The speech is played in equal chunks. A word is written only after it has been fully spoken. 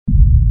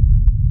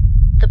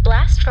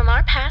Blast from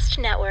Our Past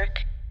Network.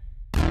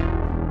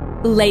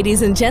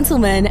 Ladies and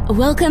gentlemen,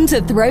 welcome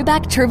to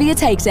Throwback Trivia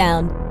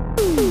Takedown.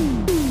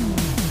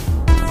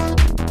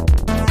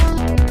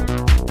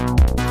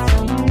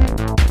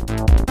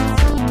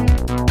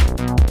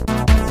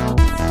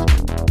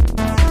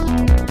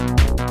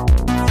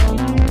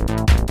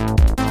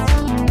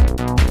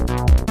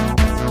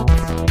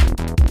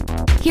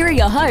 Here are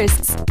your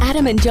hosts,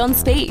 Adam and John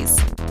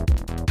Spees.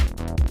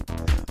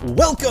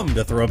 Welcome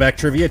to Throwback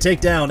Trivia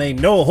Takedown, a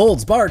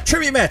no-holds-barred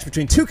trivia match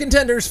between two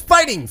contenders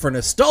fighting for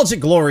nostalgic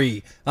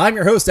glory. I'm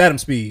your host, Adam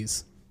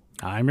Spees.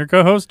 I'm your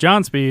co-host,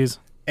 John Spees.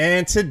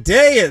 And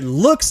today it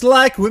looks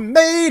like we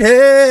made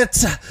it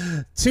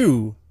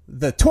to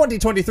the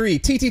 2023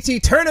 TTT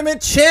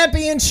Tournament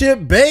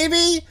Championship,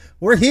 baby.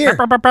 We're here.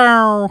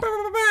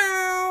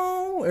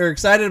 We're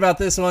excited about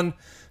this one.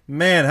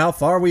 Man, how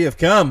far we have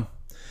come.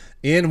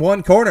 In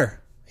one corner,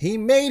 he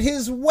made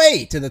his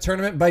way to the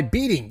tournament by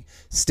beating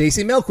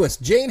Stacey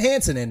Melquist, Jane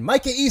Hansen, and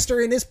Micah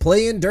Easter in his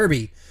play-in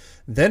derby.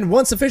 Then,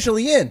 once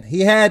officially in,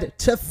 he had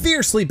to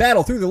fiercely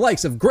battle through the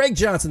likes of Greg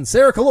Johnson,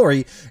 Sarah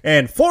Calori,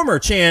 and former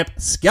champ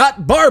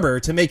Scott Barber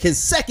to make his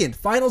second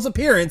finals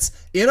appearance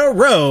in a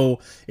row.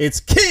 It's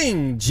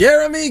King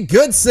Jeremy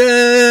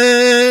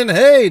Goodson.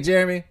 Hey,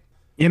 Jeremy.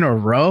 In a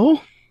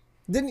row?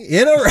 In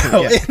a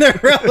row, yeah. In a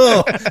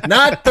row.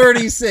 Not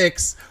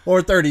 36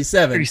 or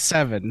 37.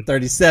 37.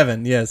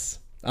 37, yes.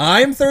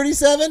 I'm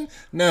 37?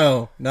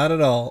 No, not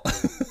at all.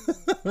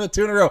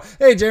 2 in a row.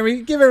 Hey,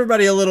 Jeremy, give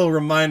everybody a little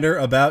reminder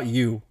about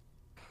you.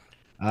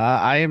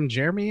 I am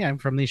Jeremy. I'm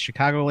from the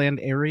Chicagoland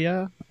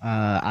area.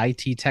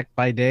 IT tech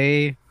by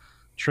day,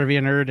 trivia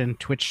nerd, and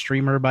Twitch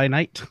streamer by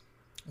night.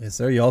 Yes,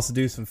 sir. You also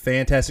do some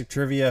fantastic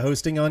trivia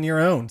hosting on your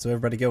own, so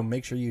everybody go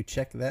make sure you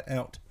check that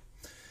out.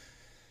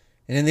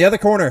 And in the other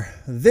corner,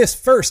 this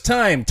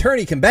first-time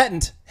tourney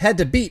combatant had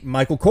to beat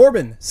Michael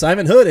Corbin,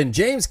 Simon Hood, and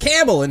James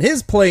Campbell in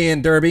his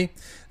play-in derby,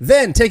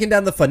 then taking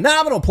down the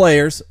phenomenal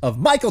players of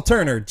Michael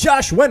Turner,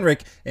 Josh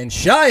Wenrick, and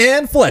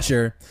Cheyenne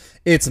Fletcher.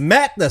 It's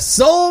Matt the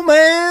Soul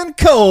Man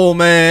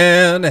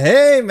Coleman.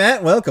 Hey,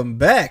 Matt, welcome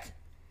back.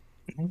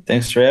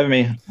 Thanks for having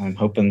me. I'm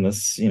hoping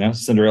this,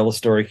 Cinderella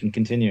story can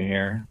continue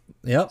here.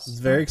 Yep, I was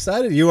very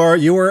excited. You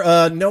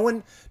were no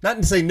one, not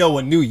to say no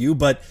one knew you,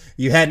 but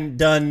you hadn't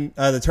done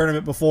the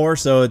tournament before,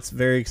 so it's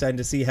very exciting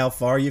to see how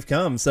far you've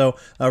come. So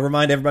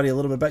remind everybody a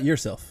little bit about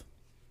yourself.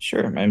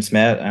 Sure. My name's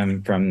Matt.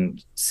 I'm from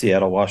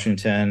Seattle,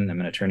 Washington. I'm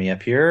an attorney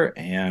up here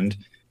and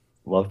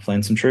love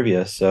playing some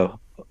trivia. So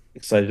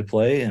excited to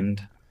play,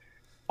 and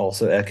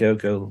also echo,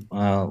 go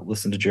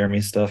listen to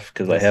Jeremy's stuff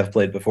because I have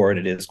played before and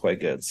it is quite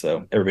good.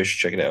 So everybody should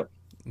check it out.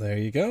 There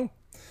you go.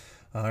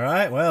 All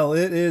right. Well,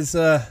 it is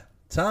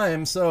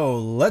time, so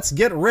let's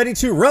get ready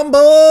to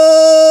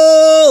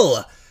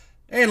rumble!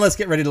 And let's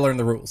get ready to learn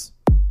the rules.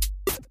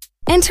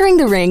 Entering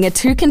the ring are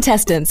two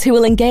contestants who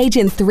will engage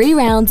in 3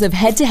 rounds of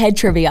head-to-head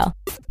trivia.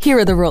 Here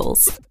are the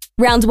rules.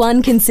 Round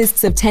 1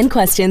 consists of 10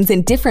 questions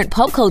in different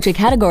pop culture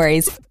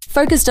categories,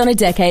 focused on a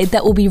decade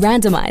that will be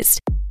randomized.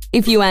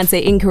 If you answer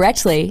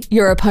incorrectly,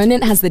 your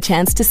opponent has the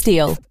chance to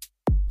steal.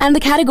 And the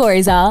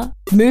categories are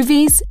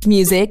movies,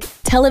 music,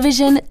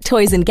 television,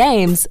 toys and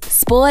games,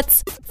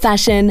 sports,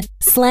 fashion,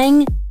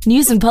 slang,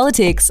 news and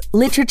politics,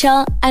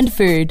 literature, and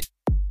food.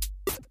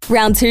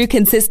 Round 2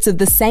 consists of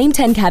the same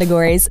 10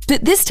 categories,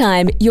 but this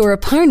time your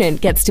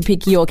opponent gets to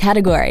pick your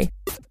category.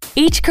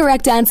 Each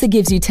correct answer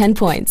gives you 10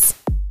 points.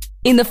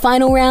 In the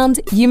final round,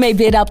 you may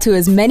bid up to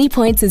as many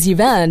points as you've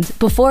earned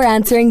before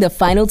answering the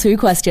final 2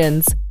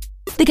 questions.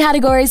 The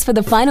categories for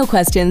the final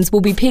questions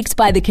will be picked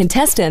by the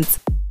contestants,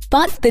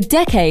 but the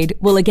decade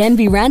will again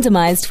be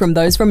randomized from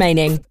those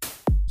remaining.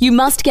 You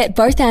must get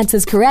both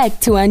answers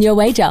correct to earn your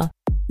wager.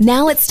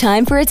 Now it's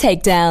time for a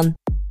takedown.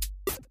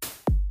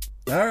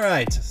 All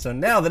right, so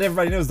now that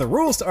everybody knows the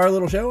rules to our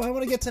little show, I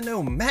want to get to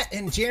know Matt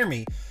and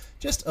Jeremy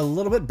just a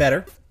little bit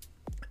better.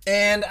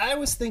 And I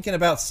was thinking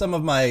about some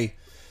of my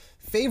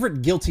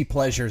favorite guilty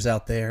pleasures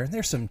out there.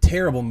 There's some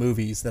terrible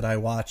movies that I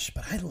watch,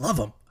 but I love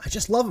them. I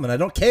just love them and I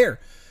don't care.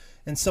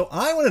 And so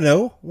I want to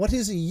know, what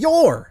is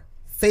your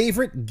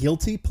favorite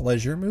guilty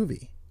pleasure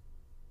movie?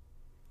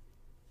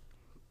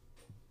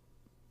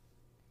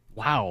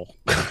 Wow.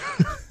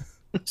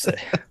 So,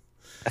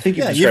 I think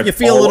you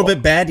feel a little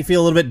bit bad. You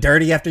feel a little bit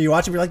dirty after you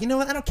watch it. You're like, you know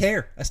what? I don't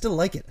care. I still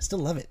like it. I still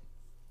love it.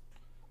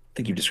 I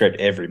think you've described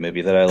every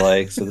movie that I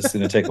like, so this is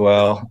going to take a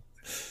while.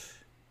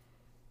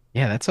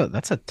 Yeah,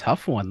 that's a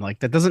tough one. Like,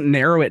 that doesn't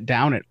narrow it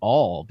down at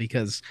all,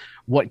 because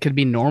what could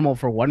be normal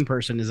for one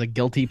person is a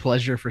guilty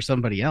pleasure for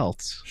somebody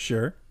else.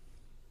 Sure.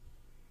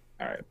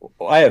 All right.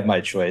 Well, I have my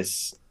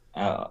choice.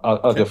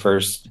 I'll go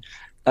first.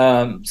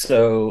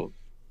 So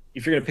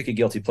if you're going to pick a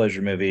guilty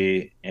pleasure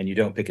movie and you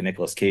don't pick a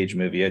Nicolas Cage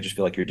movie, I just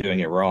feel like you're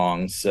doing it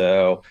wrong.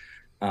 So,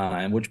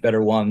 and which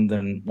better one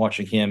than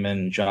watching him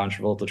and John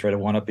Travolta try to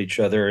one-up each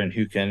other and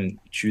who can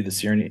chew the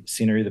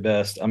scenery the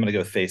best? I'm going to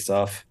go Face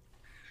Off.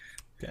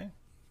 Okay.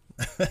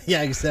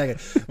 Yeah, exactly.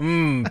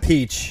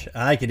 Peach.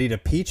 I could eat a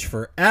peach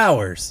for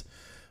hours.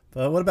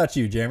 But what about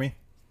you, Jeremy?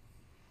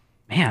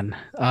 Man,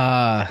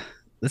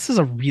 this is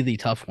a really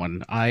tough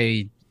one.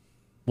 I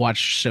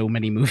watch so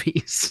many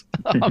movies.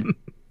 One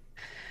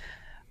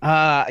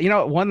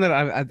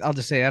that I'll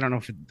just say, I don't know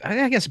if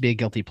I guess it'd be a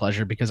guilty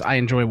pleasure because I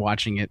enjoy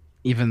watching it,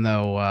 even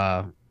though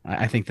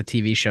I think the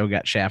TV show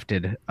got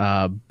shafted.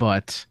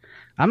 But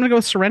I'm gonna go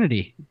with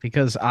Serenity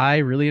because I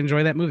really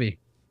enjoy that movie.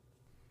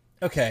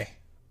 Okay,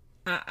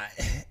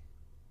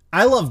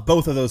 I love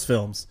both of those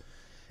films.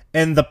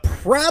 And the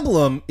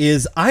problem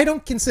is I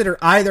don't consider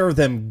either of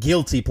them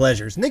guilty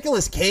pleasures.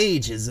 Nicolas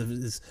Cage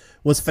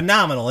was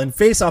phenomenal, and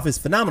Face Off is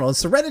phenomenal, and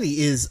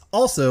Serenity is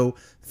also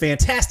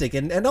fantastic,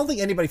 and I don't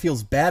think anybody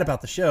feels bad about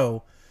the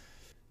show.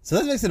 So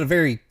that makes it a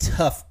very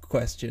tough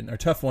question, or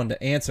tough one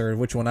to answer,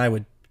 which one I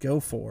would go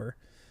for.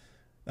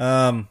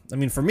 I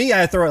mean, for me,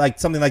 I throw like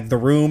something like The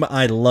Room.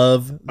 I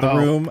love The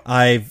Room.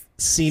 I've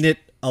seen it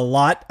a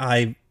lot.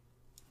 I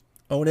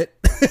own it.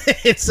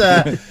 It's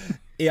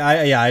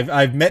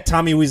I've met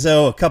Tommy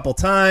Wiseau a couple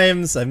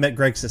times. I've met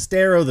Greg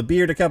Sestero, the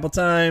Beard, a couple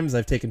times.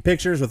 I've taken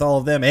pictures with all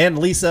of them and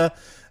Lisa.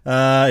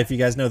 If you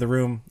guys know The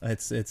Room, I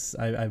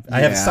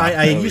have a sign.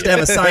 I used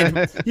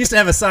to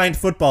have a signed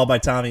football by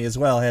Tommy as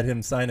well. I had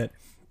him sign it.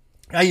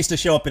 I used to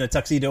show up in a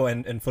tuxedo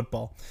and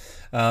football.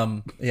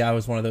 I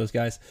was one of those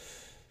guys.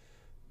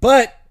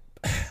 But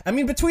I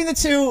mean, between the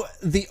two,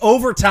 the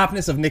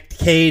overtopness of Nick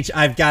Cage,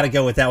 I've got to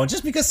go with that one,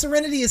 just because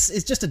Serenity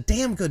is just a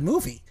damn good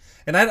movie.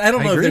 And I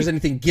don't know if there's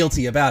anything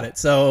guilty about it,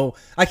 so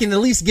I can at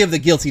least give the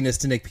guiltiness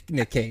to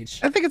Nick Cage.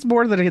 I think it's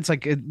more that it's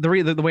like the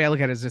way I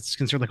look at it is it's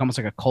considered like almost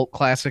like a cult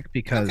classic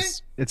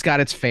because it's got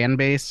its fan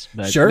base.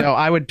 But sure. No,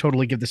 I would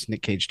totally give this to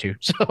Nick Cage too.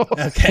 So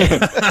okay,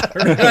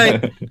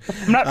 right.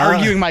 I'm not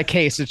arguing my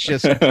case. It's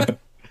just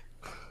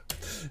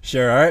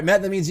sure. All right,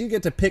 Matt. That means you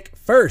get to pick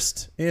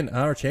first in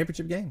our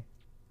championship game.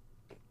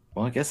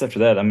 Well, I guess after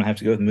that, I'm gonna have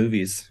to go with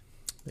movies.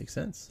 Makes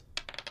sense.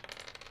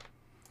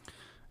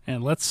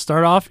 And let's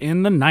start off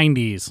in the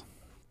 90s.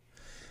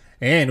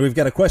 And we've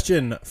got a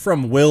question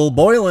from Will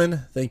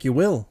Boylan. Thank you,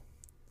 Will.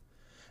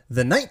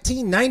 The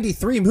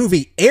 1993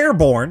 movie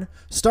Airborne,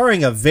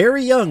 starring a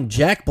very young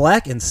Jack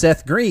Black and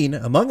Seth Green,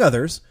 among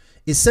others,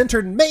 is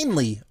centered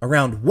mainly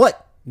around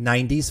what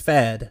 90s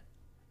fad?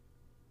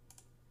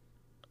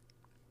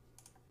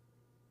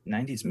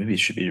 90s movies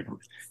should be,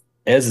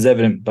 as is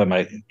evident by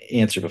my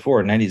answer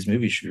before, 90s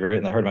movies should be right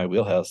in the heart of my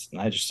wheelhouse.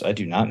 And I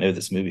do not know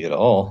this movie at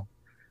all.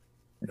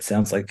 It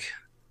sounds like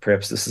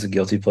perhaps this is a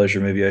guilty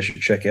pleasure movie I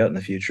should check out in the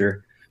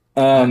future.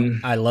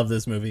 I love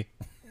this movie.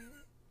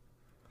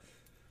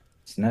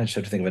 So now I just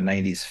have to think of a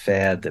 90s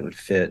fad that would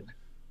fit.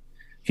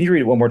 Can you read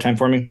it one more time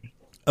for me?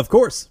 Of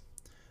course.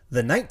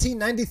 The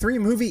 1993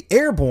 movie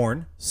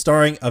Airborne,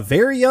 starring a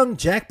very young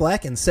Jack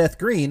Black and Seth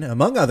Green,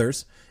 among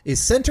others, is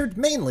centered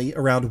mainly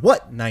around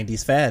what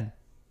 90s fad?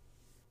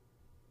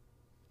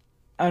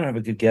 I don't have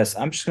a good guess.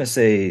 I'm just going to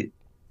say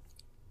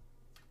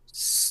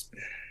snowboarding.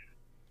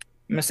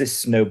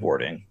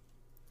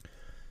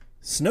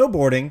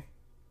 Snowboarding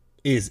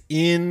is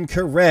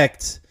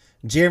incorrect.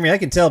 Jeremy, I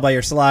can tell by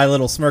your sly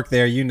little smirk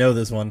there, you know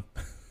this one.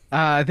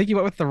 I think you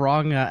went with the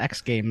wrong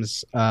X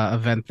Games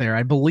event there.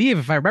 I believe,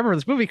 if I remember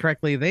this movie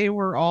correctly, they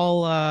were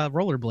all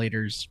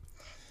rollerbladers.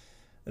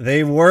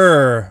 They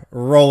were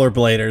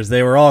rollerbladers.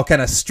 They were all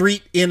kind of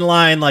street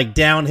inline, like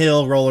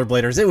downhill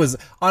rollerbladers. It was,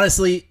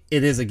 honestly,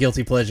 it is a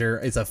guilty pleasure.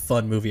 It's a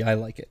fun movie. I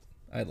like it.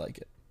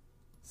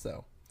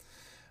 So,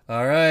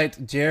 all right.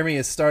 Jeremy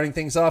is starting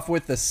things off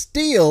with the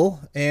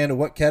steal. And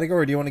what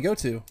category do you want to go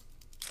to?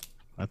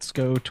 Let's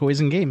go toys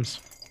and games.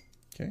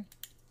 Okay.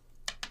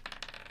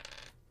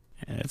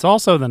 It's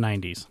also the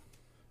 90s.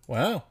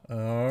 Wow.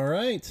 All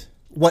right.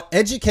 What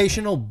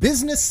educational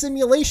business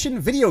simulation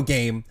video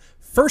game,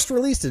 first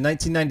released in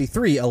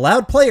 1993,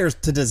 allowed players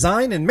to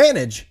design and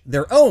manage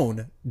their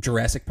own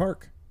Jurassic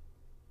Park?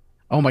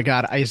 Oh my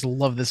god, I just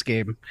love this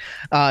game.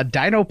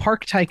 Dino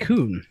Park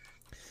Tycoon.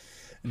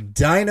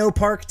 Dino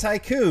Park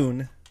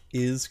Tycoon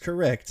is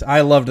correct.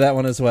 I loved that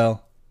one as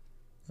well.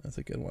 That's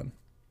a good one.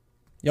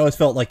 You always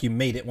felt like you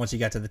made it once you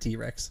got to the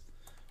T-Rex.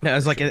 Yeah, it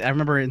was like I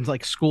remember in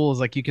like school, it was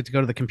like you get to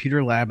go to the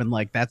computer lab and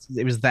like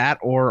it was that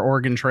or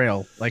Oregon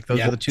Trail. Like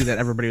those were the two that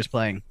everybody was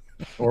playing.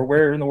 Or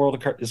where in the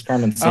world is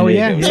Carmen San Oh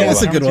Diego? yeah, that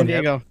was a good one.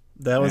 Diego.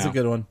 That was a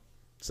good one.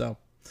 So,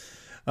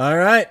 all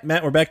right,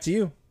 Matt, we're back to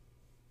you.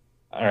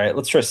 All right,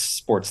 let's try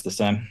sports this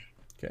time.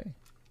 Okay.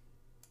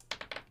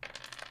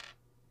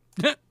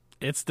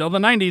 It's still the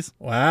 90s.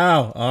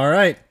 Wow. All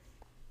right.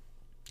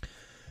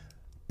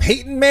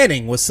 Peyton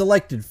Manning was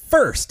selected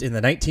first in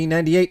the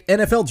 1998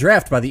 NFL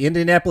Draft by the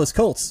Indianapolis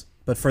Colts,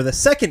 but for the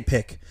second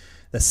pick,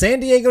 the San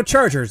Diego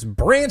Chargers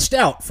branched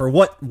out for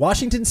what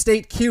Washington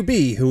State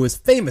QB who was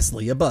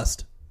famously a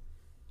bust?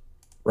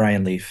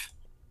 Ryan Leaf.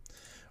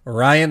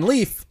 Ryan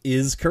Leaf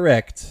is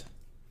correct.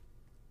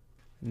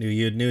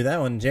 Knew that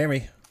one,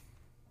 Jeremy.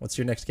 What's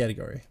your next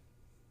category?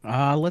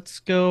 Let's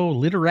go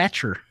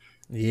literature.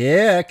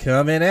 Yeah,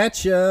 coming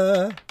at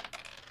ya.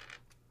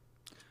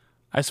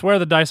 I swear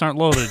the dice aren't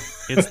loaded.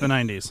 It's the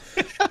 90s.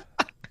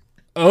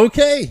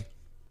 Okay.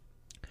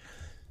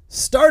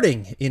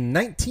 Starting in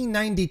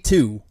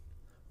 1992,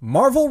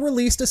 Marvel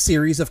released a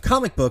series of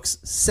comic books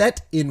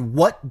set in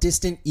what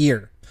distant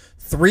year?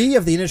 3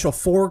 of the initial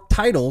 4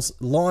 titles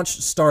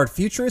launched starred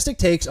futuristic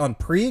takes on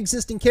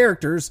pre-existing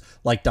characters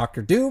like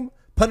Doctor Doom,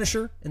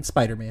 Punisher, and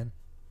Spider-Man.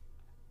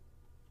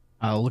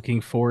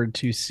 Looking forward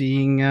to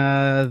seeing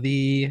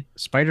the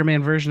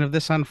Spider-Man version of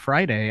this on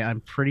Friday.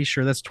 I'm pretty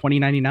sure that's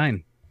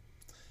 $20.99.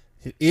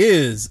 It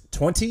is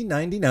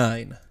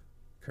 $20.99.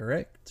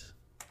 Correct.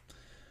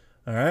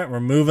 All right, we're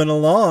moving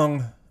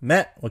along.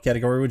 Matt, what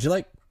category would you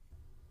like?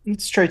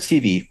 Let's try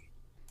TV.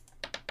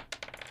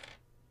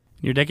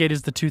 Your decade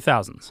is the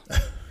 2000s.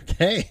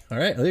 Okay, all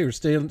right. We're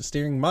still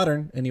steering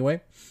modern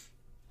anyway.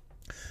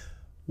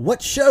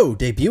 What show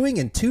debuting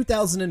in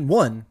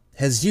 2001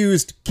 has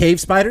used cave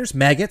spiders,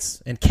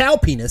 maggots, and cow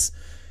penis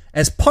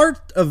as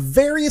part of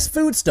various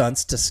food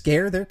stunts to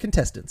scare their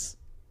contestants?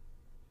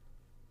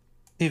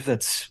 I believe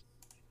that's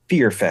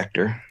Fear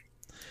Factor.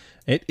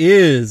 It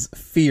is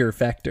Fear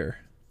Factor,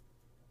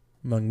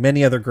 among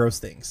many other gross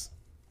things.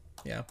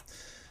 Yeah.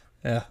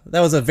 Yeah, that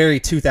was a very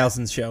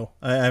 2000s show.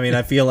 I mean,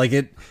 I feel like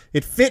it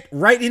fit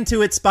right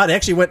into its spot. It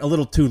actually went a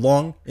little too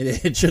long.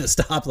 It should have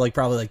stopped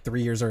probably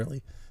 3 years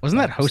early. Wasn't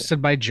that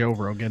hosted by Joe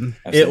Rogan?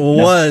 It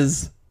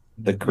was.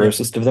 The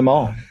grossest of them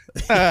all.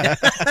 If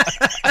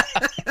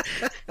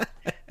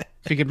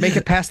you could make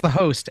it past the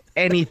host,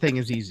 anything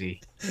is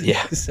easy.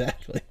 Yeah.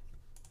 Exactly.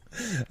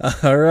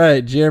 All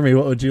right, Jeremy,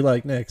 what would you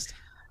like next?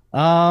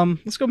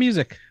 Let's go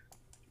music.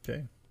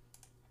 Okay.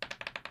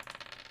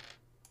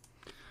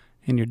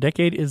 And your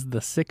decade is the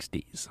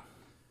 60s.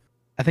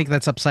 I think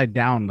that's upside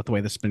down with the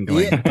way this has been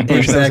going. Yeah, I'm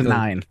pretty sure that was exactly.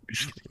 9.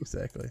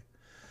 Exactly.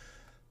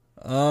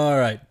 All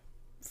right.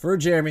 For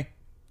Jeremy,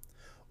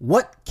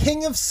 what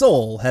King of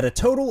Soul had a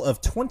total of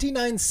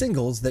 29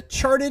 singles that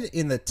charted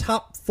in the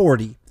top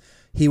 40?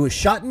 He was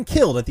shot and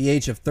killed at the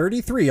age of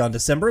 33 on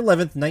December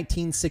 11th,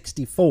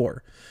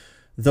 1964.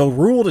 Though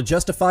ruled a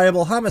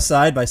justifiable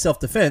homicide by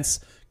self-defense,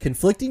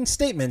 conflicting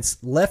statements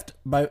left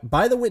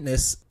by the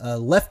witness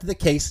left the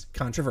case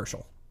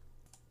controversial.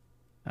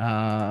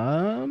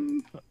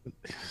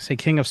 Say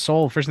King of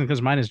Soul. First thing that comes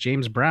to mind is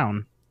James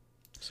Brown.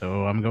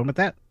 So I'm going with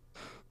that.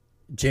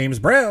 James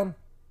Brown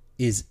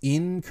is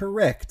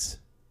incorrect.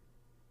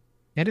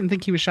 I didn't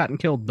think he was shot and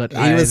killed, but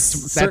He was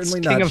that's certainly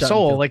not King of shot and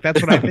Soul. killed. Like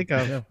that's what I think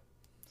of.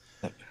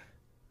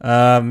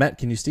 Yeah. Matt,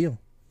 can you steal?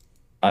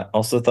 I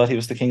also thought he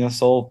was the King of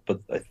Soul,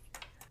 but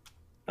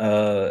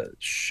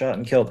shot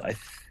and killed. I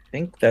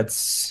think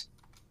that's.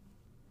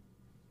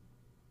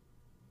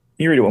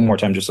 Can you read it one more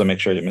time just so I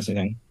make sure I didn't miss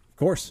anything? Of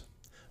course.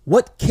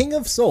 What King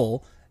of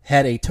Soul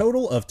had a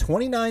total of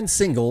 29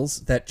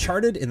 singles that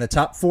charted in the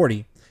top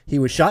 40? He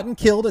was shot and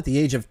killed at the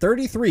age of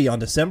 33 on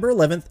December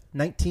 11th,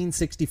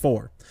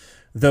 1964.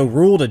 Though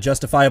ruled a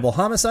justifiable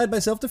homicide by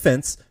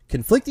self-defense,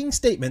 conflicting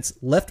statements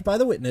left by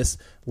the witness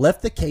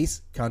left the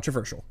case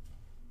controversial.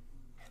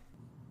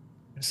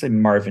 I say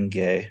Marvin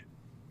Gaye.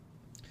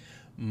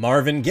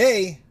 Marvin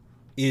Gaye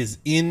is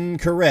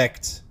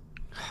incorrect.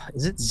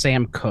 Is it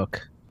Sam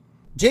Cooke?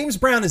 James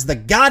Brown is the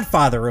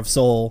godfather of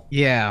soul.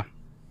 Yeah.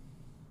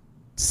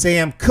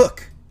 Sam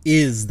Cooke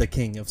is the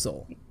King of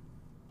Soul.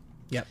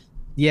 Yep.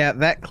 Yeah,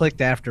 that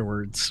clicked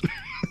afterwards.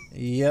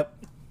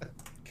 Yep.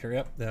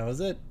 Correct. That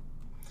was it.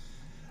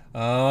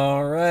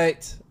 All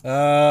right.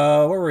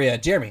 Where were we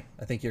at? Jeremy,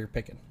 I think you're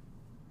picking.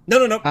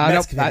 No. Nope,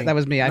 that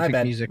was me. I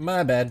picked music.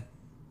 My bad.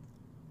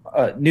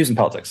 News and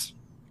politics.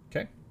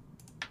 Okay.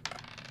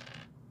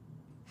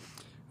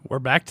 We're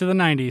back to the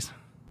 90s.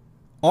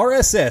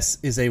 RSS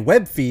is a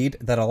web feed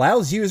that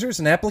allows users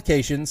and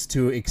applications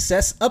to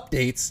access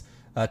updates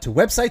to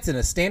websites in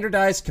a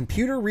standardized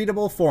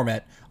computer-readable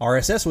format.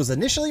 RSS was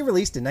initially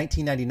released in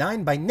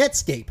 1999 by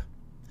Netscape.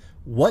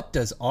 What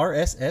does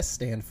RSS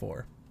stand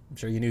for? I'm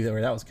sure you knew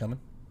where that was coming.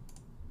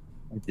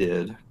 I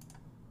did.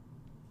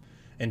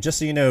 And just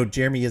so you know,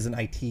 Jeremy is an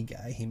IT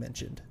guy, he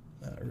mentioned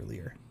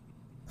earlier.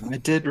 I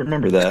did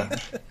remember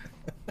that.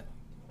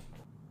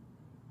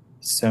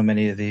 So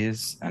many of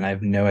these, and I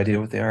have no idea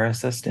what the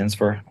RSS stands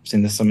for. I've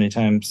seen this so many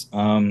times.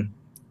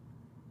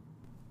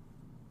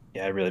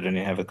 Yeah, I really don't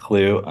even have a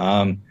clue.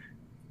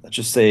 Let's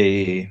just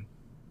say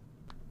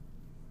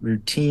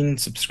routine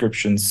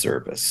subscription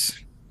service.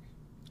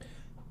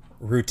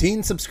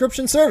 Routine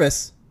subscription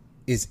service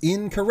is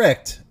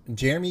incorrect.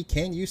 Jeremy,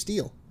 can you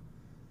steal?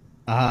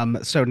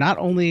 So not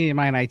only am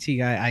I an IT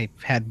guy,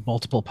 I've had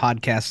multiple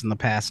podcasts in the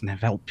past and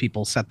have helped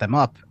people set them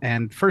up.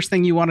 And first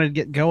thing you want to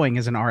get going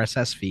is an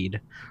RSS feed,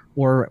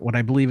 or what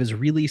I believe is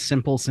really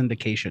simple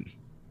syndication.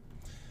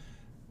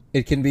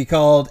 It can be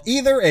called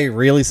either a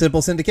really simple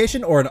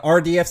syndication or an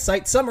RDF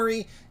site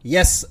summary.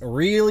 Yes,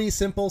 really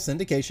simple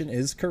syndication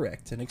is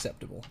correct and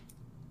acceptable.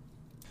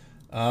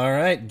 All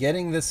right,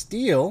 getting the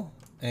steal.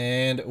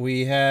 And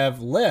we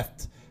have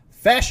left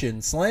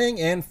fashion, slang,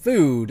 and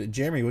food.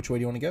 Jeremy, which way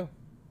do you want to go?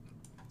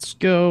 Let's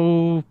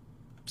go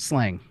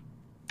slang.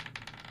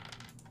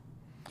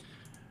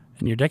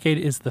 And your decade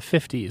is the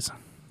 50s.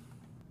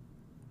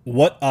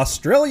 What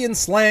Australian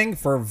slang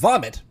for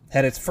vomit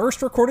had its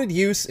first recorded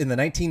use in the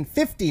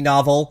 1950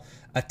 novel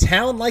A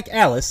Town Like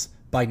Alice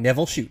by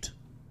Neville Shute?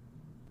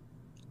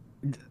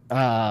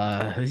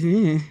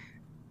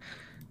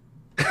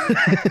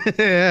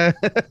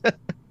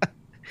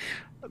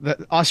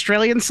 The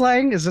Australian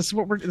slang? Is this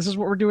what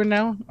we're doing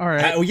now? All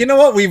right. You know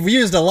what? We've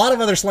used a lot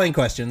of other slang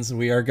questions.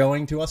 We are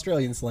going to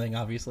Australian slang,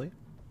 obviously.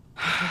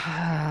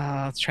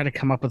 Let's try to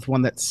come up with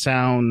one that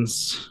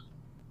sounds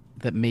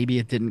that maybe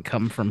it didn't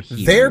come from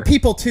here. They're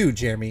people too,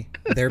 Jeremy.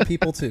 They're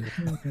people too.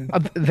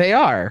 They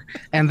are,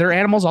 and they're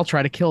animals. I'll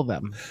try to kill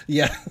them.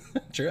 Yeah,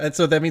 true. And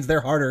so that means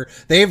they're harder.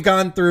 They've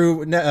gone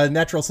through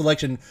natural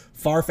selection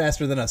far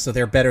faster than us, so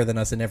they're better than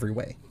us in every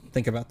way.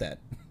 Think about that.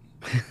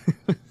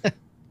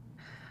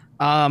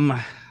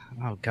 Oh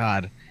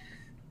God.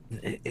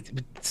 I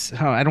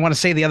don't want to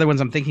say the other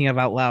ones I'm thinking of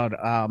out loud.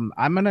 I'm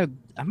gonna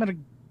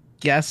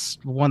guess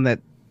one that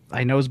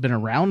I know has been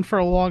around for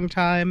a long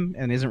time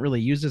and isn't really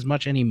used as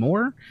much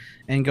anymore,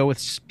 and go with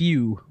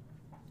spew.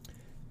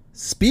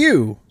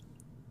 Spew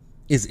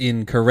is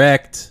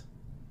incorrect.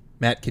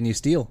 Matt, can you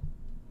steal?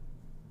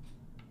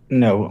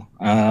 No.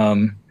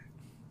 I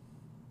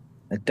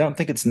don't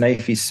think it's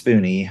knifey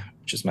spoony,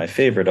 which is my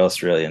favorite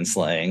Australian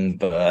slang,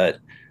 but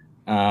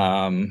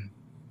I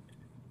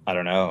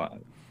don't know.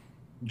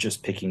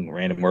 Just picking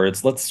random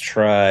words. Let's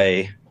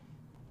try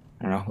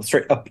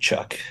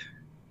upchuck.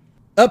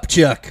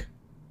 Upchuck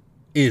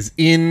is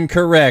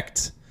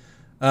incorrect.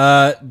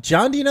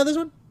 John, do you know this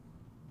one?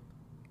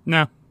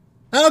 No.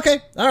 Oh,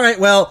 okay. All right.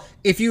 Well,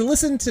 if you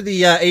listen to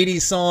the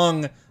 80s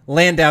song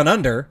Land Down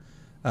Under,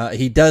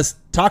 he does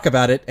talk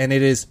about it, and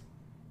it is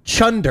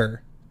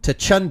chunder, to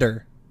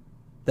chunder.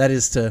 That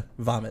is to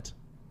vomit.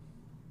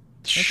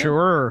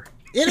 Sure.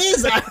 It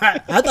is. I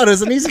thought it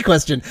was an easy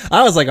question.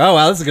 I was like, oh,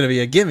 wow, this is going to be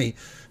a gimme.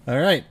 All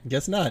right.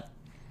 Guess not.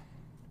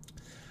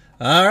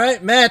 All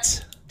right,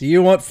 Matt. Do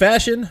you want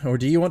fashion or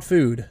do you want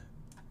food?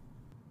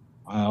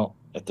 Well,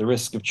 at the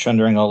risk of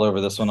chundering all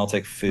over this one, I'll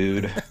take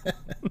food.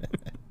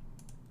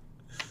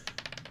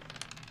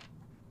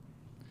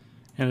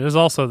 And it is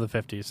also the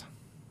 50s.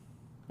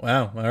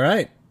 Wow. All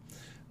right.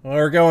 Well,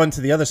 we're going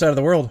to the other side of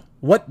the world.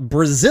 What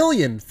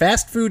Brazilian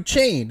fast food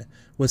chain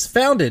was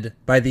founded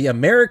by the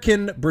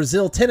American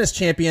Brazil tennis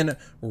champion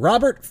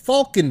Robert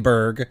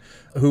Falkenberg,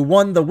 who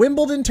won the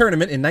Wimbledon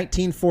tournament in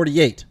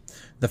 1948?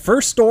 The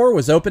first store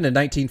was opened in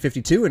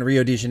 1952 in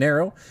Rio de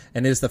Janeiro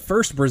and is the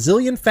first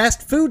Brazilian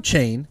fast food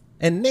chain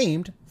and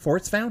named for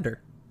its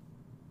founder.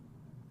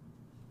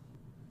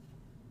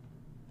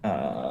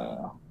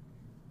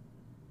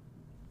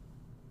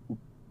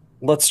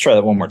 Let's try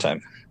that one more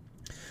time.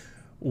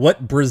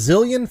 What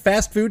Brazilian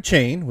fast food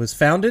chain was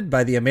founded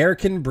by the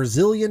American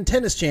Brazilian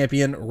tennis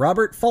champion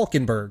Robert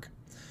Falkenberg?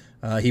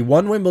 He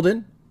won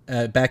Wimbledon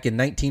back in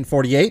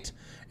 1948,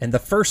 and the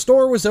first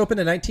store was opened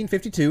in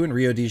 1952 in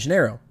Rio de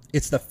Janeiro.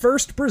 It's the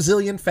first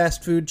Brazilian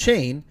fast food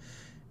chain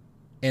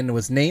and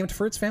was named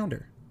for its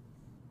founder.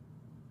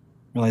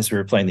 I realized we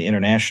were playing the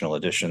international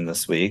edition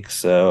this week,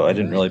 so I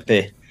didn't really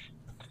pay.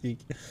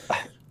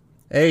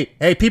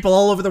 Hey, people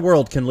all over the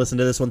world can listen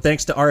to this one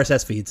thanks to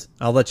RSS feeds.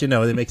 I'll let you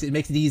know. It makes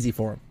it easy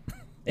for them.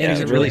 Yeah,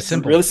 it's really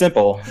simple. Really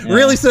simple. Yeah.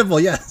 Really simple,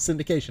 yeah.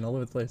 Syndication all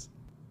over the place.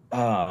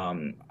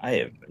 I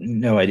have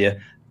no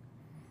idea.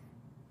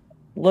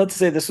 Let's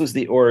say this was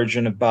the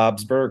origin of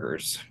Bob's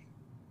Burgers.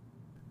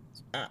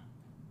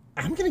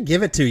 I'm going to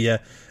give it to you.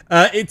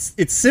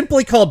 It's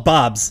simply called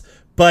Bob's,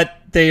 but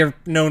they are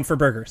known for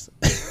burgers.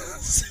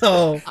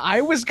 So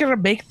I was gonna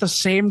make the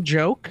same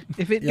joke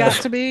if it got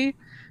to me,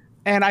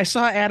 and I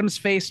saw Adam's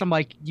face. And I'm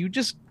like, you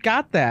just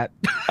got that.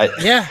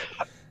 Yeah.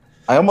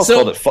 I almost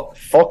called it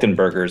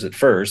Falkenburgers at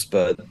first,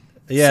 but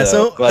yeah,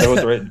 so glad it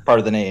was the right part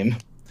of the name.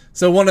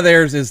 So one of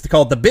theirs is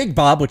called the Big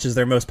Bob, which is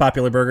their most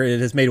popular burger.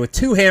 It is made with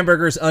 2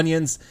 hamburgers,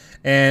 onions,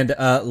 and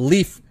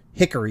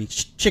chicory.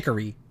 Is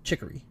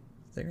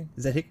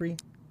that hickory?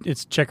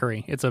 It's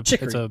chicory. It's a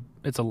Chicory.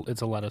 it's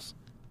a lettuce.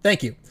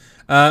 Thank you.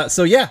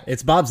 So yeah,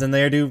 it's Bob's, and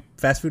they do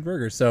fast food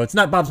burgers. So it's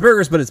not Bob's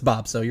Burgers, but it's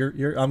Bob's. So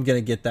I'm gonna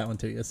get that one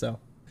to you. So,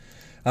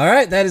 all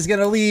right, that is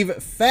gonna leave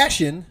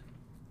fashion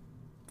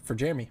for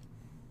Jeremy.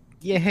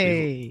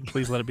 Yay!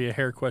 Please let it be a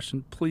hair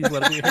question. Please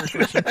let it be a hair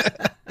question.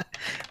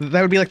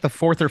 That would be like the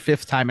 4th or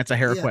 5th time it's a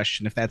hair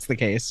question, if that's the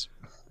case.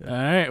 All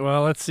right.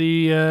 Well, let's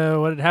see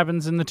what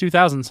happens in the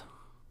 2000s.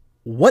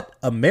 What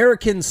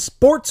American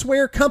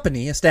sportswear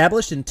company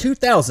established in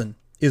 2000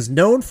 is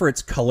known for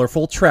its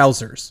colorful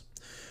trousers?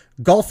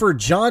 Golfer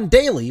John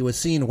Daly was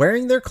seen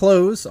wearing their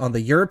clothes on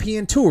the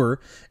European tour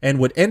and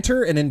would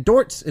enter an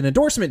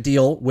endorsement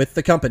deal with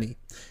the company.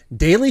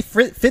 Daly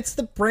fits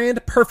the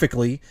brand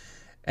perfectly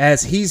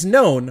as he's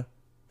known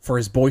for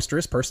his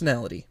boisterous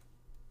personality.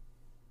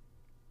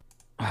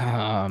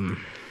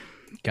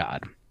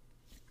 God.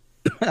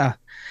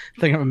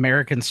 Think of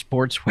American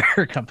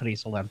sportswear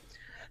companies. Hold on.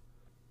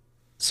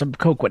 Some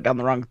Coke went down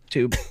the wrong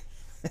tube.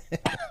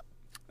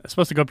 It's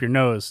supposed to go up your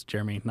nose,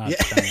 Jeremy. Not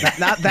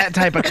not that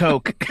type of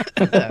Coke.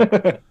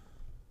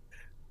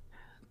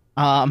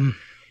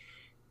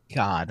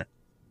 God.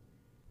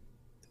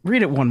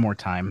 Read it one more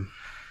time.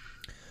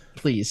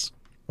 Please.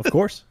 Of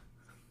course.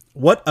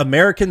 What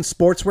American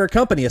sportswear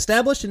company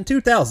established in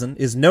 2000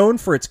 is known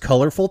for its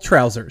colorful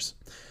trousers?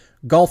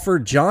 Golfer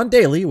John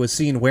Daly was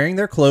seen wearing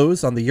their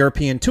clothes on the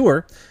European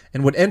tour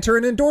and would enter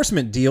an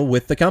endorsement deal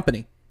with the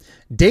company.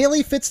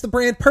 Daly fits the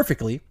brand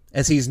perfectly,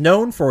 as he's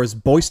known for his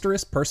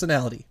boisterous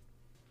personality.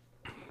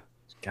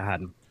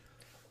 God.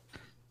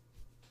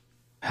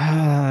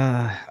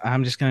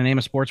 I'm just going to name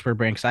a sportswear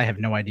brand because I have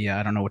no idea.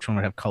 I don't know which one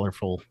would have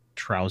colorful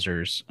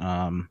trousers.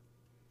 All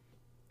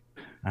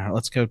right,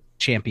 let's go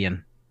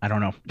Champion. I don't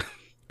know.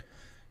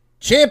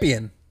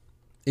 Champion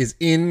is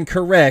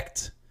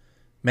incorrect.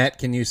 Matt,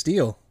 can you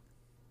steal?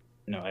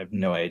 No, I have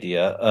no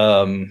idea.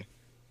 I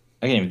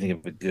can't even think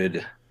of a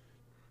good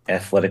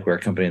athletic wear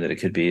company that it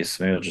could be.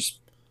 So maybe I'll just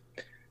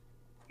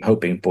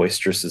hoping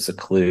boisterous is a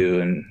clue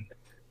and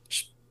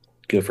just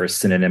go for a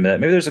synonym of that.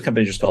 Maybe there's a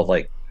company just called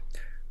I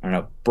don't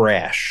know,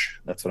 Brash.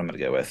 That's what I'm going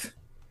to go with.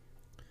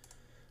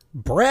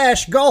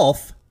 Brash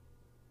Golf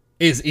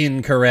is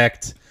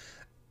incorrect.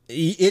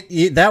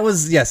 That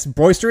was, yes,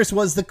 boisterous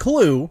was the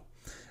clue.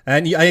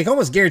 And I can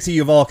almost guarantee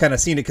you've all kind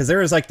of seen it because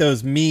there is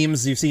those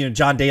memes you've seen of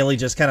John Daly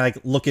just kind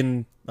of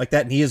looking like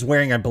that. And he is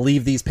wearing, I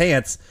believe, these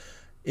pants.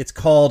 It's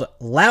called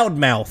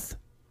Loudmouth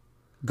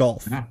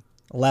Golf. Oh.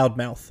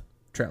 Loudmouth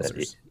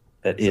trousers.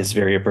 That is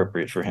very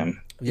appropriate for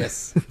him.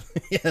 Yes.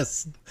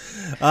 Yes.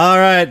 All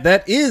right.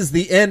 That is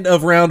the end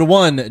of round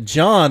one.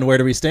 John, where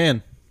do we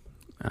stand?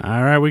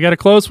 All right, we got a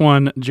close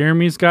one.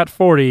 Jeremy's got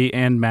 40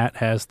 and Matt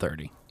has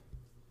 30.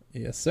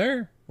 Yes,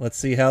 sir. Let's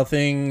see how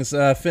things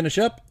finish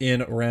up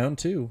in round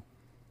two.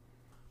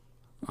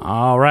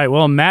 All right,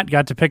 well, Matt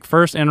got to pick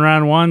first in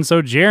round one,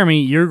 so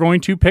Jeremy, you're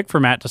going to pick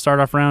for Matt to start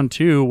off round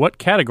two. What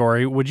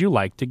category would you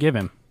like to give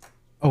him?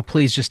 Oh,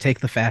 please just take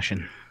the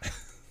fashion.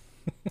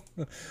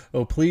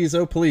 Oh, please,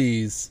 oh,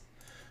 please.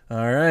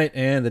 All right,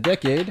 and the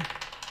decade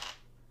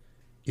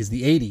is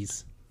the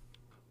 80s.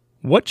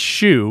 What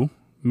shoe,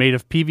 made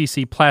of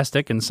PVC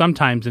plastic and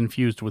sometimes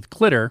infused with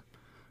glitter,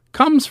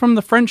 comes from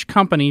the French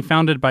company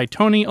founded by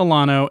Tony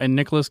Alano and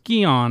Nicolas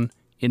Guillon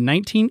in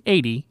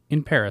 1980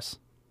 in Paris?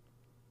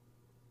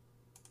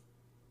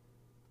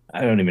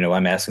 I don't even know why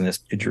I'm asking this.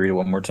 Could you read it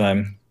one more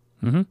time?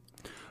 Mm-hmm.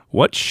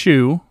 What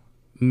shoe,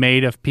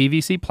 made of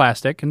PVC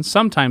plastic and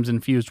sometimes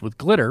infused with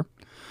glitter,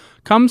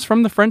 comes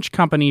from the French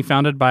company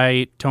founded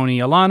by Tony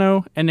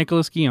Alano and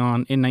Nicolas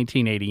Guillon in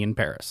 1980 in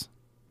Paris?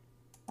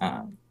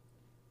 I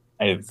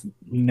have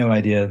no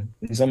idea.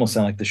 These almost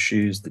sound like the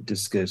shoes that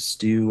Disco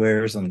Stu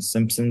wears on The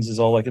Simpsons is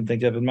all I can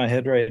think of in my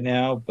head right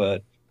now,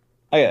 but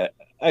I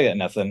got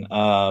nothing.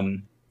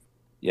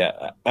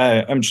 Yeah,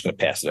 I'm just going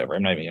to pass it over.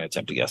 I'm not even going to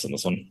attempt to guess on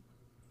this one.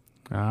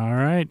 All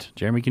right.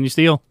 Jeremy, can you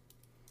steal?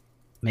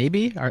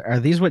 Maybe. Are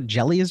these what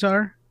jellies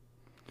are?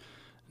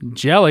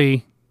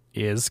 Jelly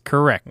is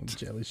correct.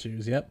 Jelly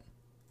shoes, yep.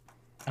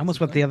 I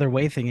almost went the other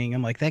way thinking,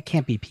 I'm like, that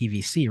can't be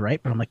PVC,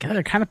 right? But I'm like, oh,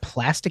 they're kind of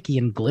plasticky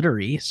and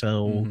glittery,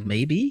 so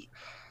maybe.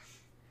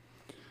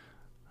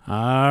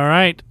 All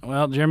right.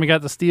 Well, Jeremy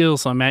got the steal,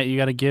 so Matt, you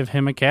got to give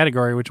him a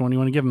category. Which one do you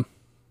want to give him?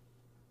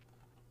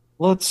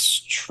 Let's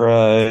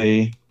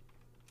try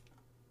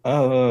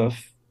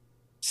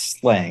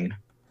slang.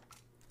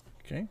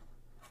 Okay.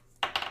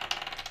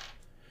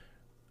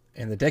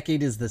 And the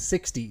decade is the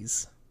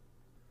 60s.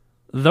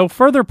 Though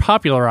further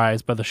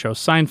popularized by the show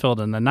Seinfeld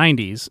in the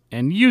 90s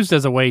and used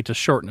as a way to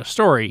shorten a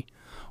story,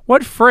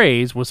 what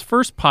phrase was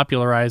first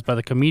popularized by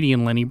the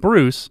comedian Lenny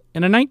Bruce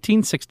in a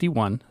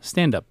 1961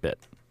 stand-up bit?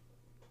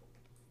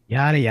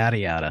 Yada, yada,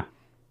 yada.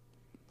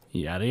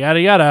 Yada, yada,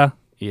 yada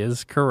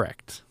is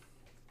correct.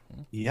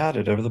 Yada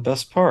over the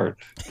best part.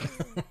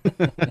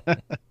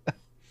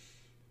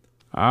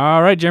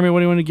 All right, Jeremy,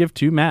 what do you want to give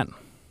to Matt?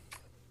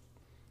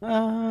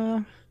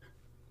 It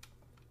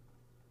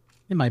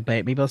might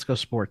bite. Maybe let's go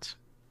sports.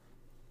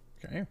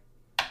 Okay.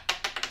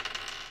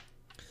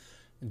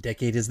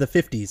 Decade is the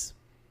 50s.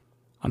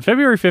 On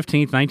February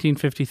 15th,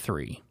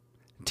 1953,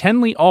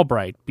 Tenley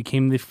Albright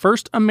became the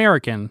first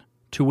American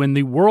to win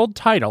the world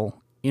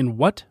title in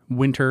what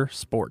winter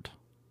sport?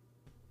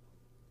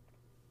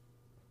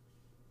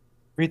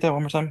 Read that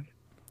one more time.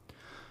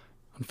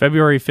 On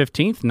February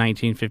 15th,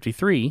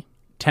 1953,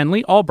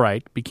 Tenley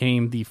Albright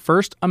became the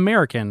first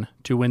American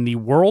to win the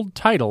world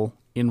title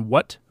in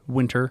what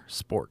winter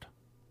sport?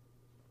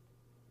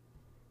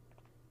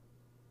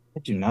 I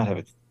do not have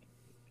a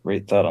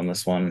great thought on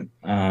this one.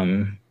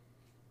 I'm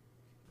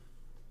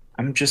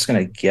just going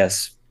to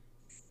guess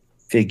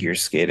figure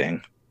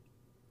skating.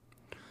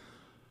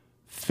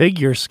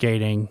 Figure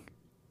skating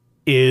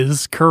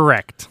is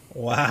correct.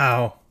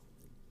 Wow.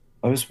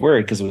 I was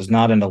worried because it was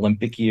not an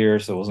Olympic year,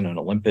 so it wasn't an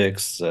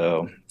Olympics.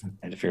 So I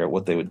had to figure out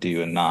what they would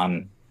do in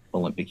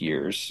non-Olympic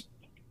years.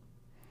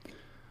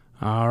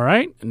 All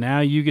right.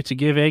 Now you get to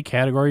give a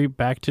category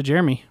back to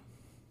Jeremy.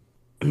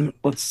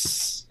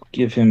 Let's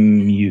give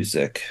him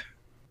music.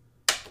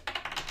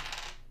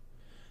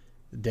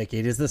 The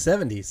decade is the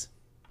 70s.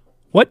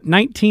 What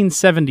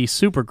 1970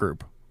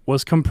 supergroup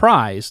was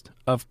comprised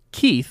of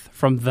Keith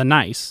from The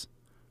Nice,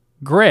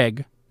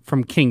 Greg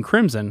from King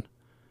Crimson,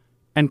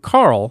 and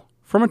Carl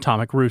from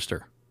Atomic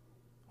Rooster?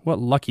 What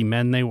lucky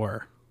men they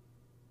were.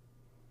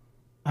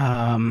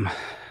 Trying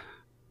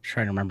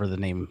to remember the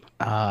name.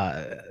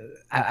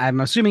 I'm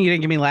assuming you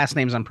didn't give me last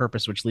names on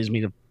purpose, which leads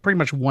me to pretty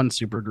much one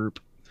supergroup.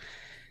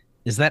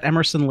 Is that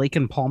Emerson, Lake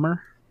and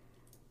Palmer?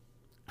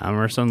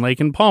 Emerson, Lake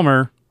and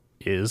Palmer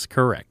is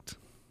correct.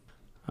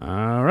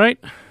 All right.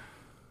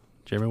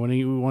 Jeremy, what do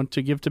you want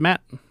to give to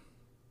Matt?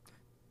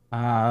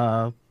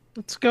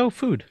 Let's go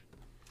food.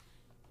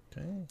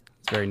 Okay.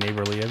 It's very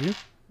neighborly of you.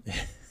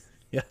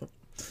 Yeah.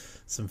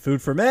 Some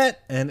food for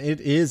Matt, and it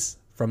is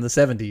from the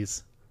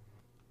 70s.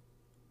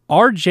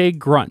 R.J.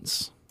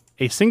 Grunt's,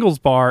 a singles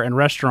bar and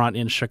restaurant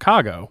in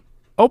Chicago,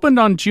 opened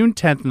on June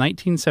 10th,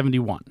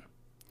 1971.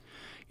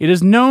 It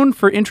is known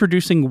for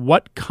introducing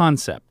what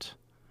concept?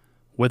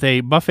 With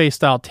a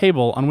buffet-style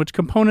table on which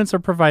components are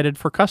provided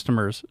for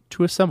customers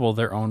to assemble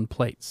their own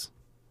plates.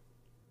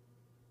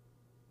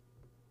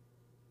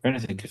 I'm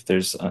trying to think if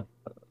there's a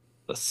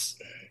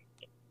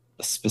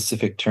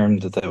specific term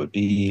that would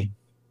be.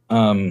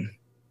 I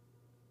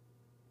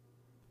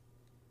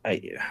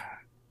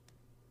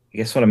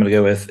guess what I'm going to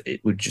go with,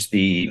 it would just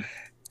be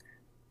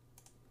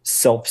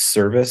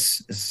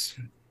self-service is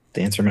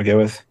the answer I'm going to go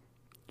with.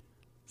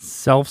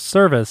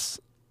 Self-service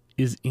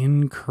is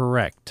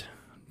incorrect.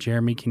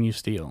 Jeremy, can you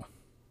steal?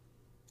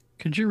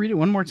 Could you read it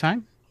one more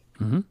time?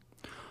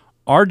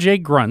 R.J.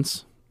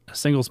 Grunt's, a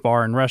singles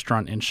bar and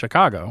restaurant in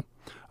Chicago,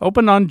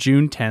 opened on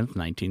June 10th,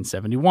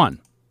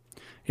 1971.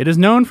 It is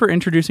known for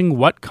introducing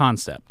what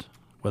concept?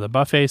 With a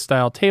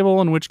buffet-style table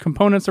on which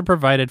components are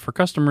provided for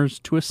customers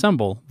to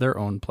assemble their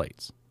own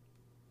plates.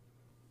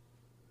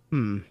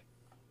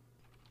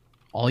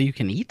 All you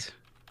can eat?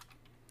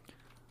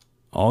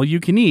 All you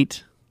can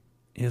eat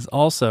is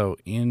also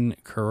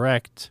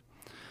incorrect.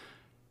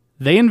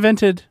 They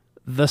invented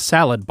the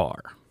salad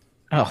bar.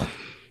 Oh,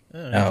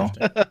 No.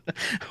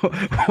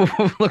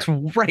 looks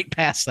right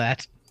past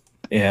that.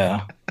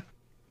 Yeah.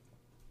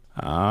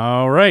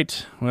 All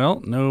right.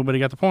 Well, nobody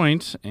got the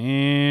point,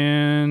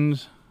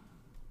 and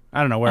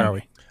I don't know. Where are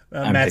we?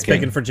 I'm Matt's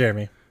picking. picking for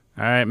Jeremy.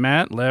 All right,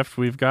 Matt. Left,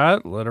 we've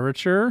got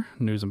literature,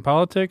 news and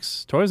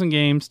politics, toys and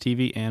games,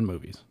 TV, and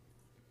movies.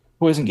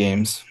 Boys and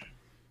games.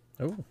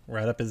 Oh,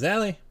 right up his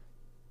alley.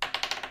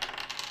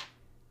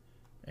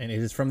 And it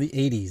is from the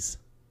 80s.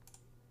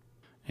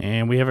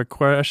 And we have a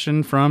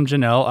question from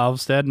Janelle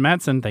Alvstead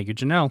Matson. Thank you,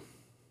 Janelle.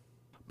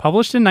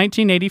 Published in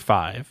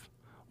 1985,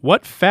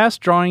 what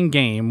fast-drawing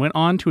game went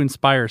on to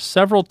inspire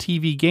several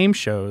TV game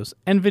shows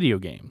and video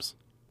games?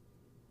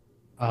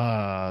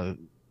 Okay.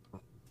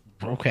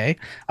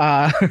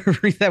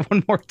 Read that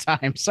one more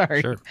time.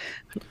 Sorry. Sure.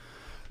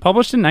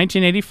 Published in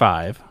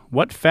 1985,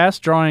 what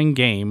fast-drawing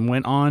game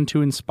went on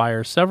to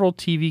inspire several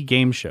TV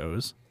game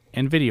shows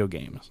and video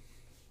games?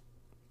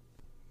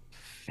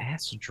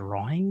 Fast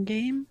drawing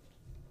game?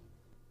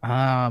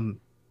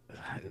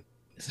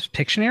 Is this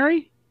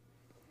Pictionary?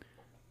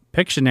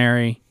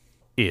 Pictionary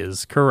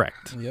is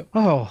correct. Yep.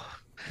 Oh.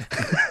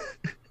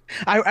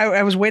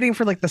 I was waiting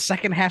for like the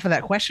second half of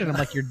that question. I'm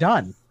like, you're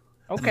done.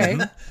 Okay.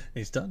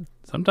 He's done.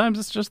 Sometimes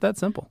it's just that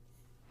simple.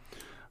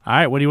 All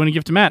right, what do you want to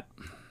give to Matt?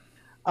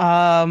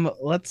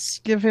 Let's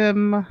give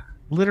him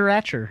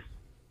literature.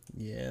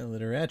 Yeah,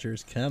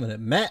 literature's coming at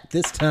Matt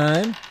this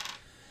time.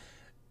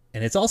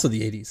 And it's also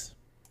the 80s.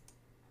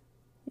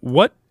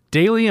 What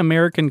daily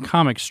American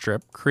comic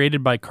strip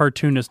created by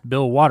cartoonist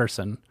Bill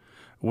Watterson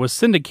was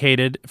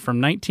syndicated from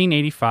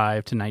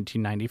 1985 to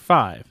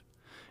 1995?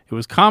 It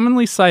was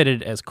commonly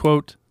cited as,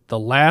 quote, the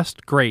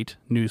last great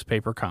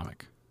newspaper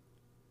comic.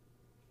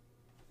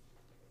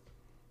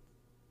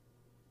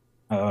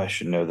 Oh, I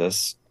should know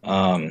this.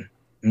 I'm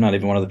not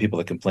even one of the people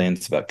that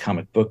complains about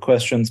comic book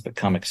questions, but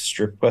comic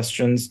strip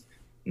questions,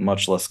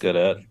 much less good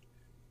at.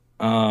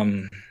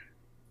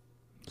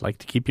 Like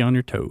to keep you on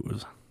your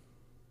toes.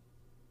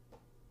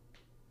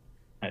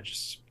 I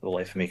just, for the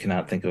life of me,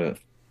 cannot think of it.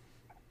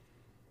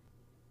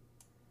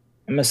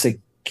 I'm going to say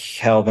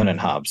Calvin and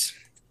Hobbes.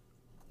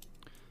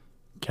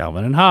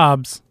 Calvin and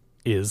Hobbes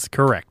is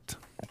correct.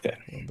 Okay.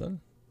 Well done.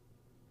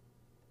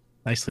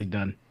 Nicely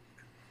done.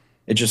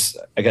 It just,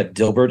 I got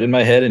Dilbert in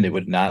my head and it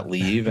would not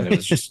leave. And it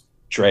was just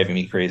driving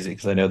me crazy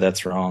because I know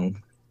that's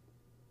wrong.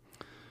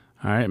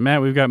 All right,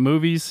 Matt, we've got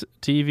movies,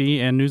 TV,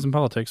 and news and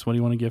politics. What do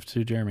you want to give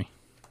to Jeremy?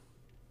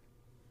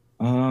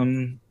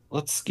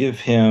 Let's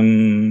give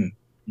him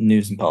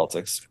news and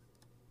politics.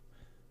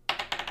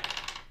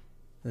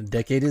 The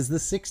decade is the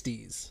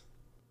 60s.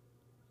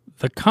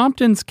 The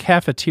Compton's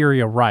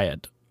Cafeteria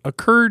Riot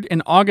occurred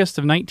in August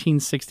of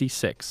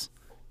 1966.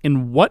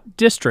 In what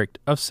district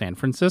of San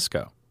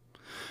Francisco?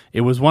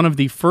 It was one of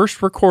the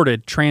first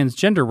recorded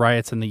transgender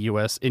riots in the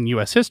U.S. in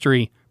U.S.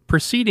 history,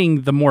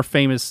 preceding the more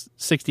famous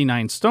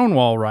 69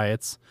 Stonewall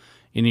riots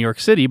in New York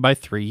City by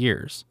 3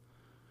 years.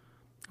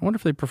 I wonder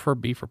if they prefer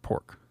beef or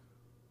pork.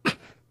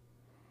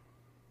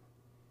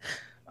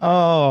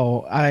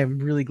 Oh, I'm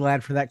really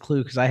glad for that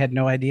clue because I had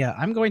no idea.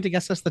 I'm going to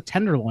guess that's the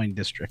Tenderloin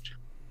district.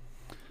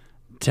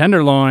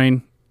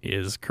 Tenderloin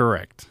is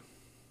correct.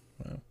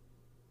 I'm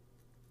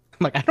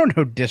like, I don't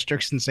know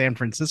districts in San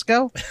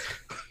Francisco.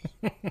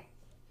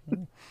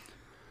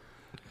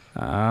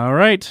 All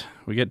right,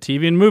 we got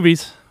TV and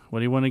movies. What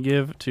do you want to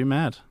give to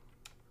Matt?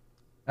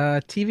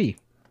 TV.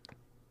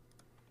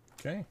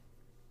 Okay.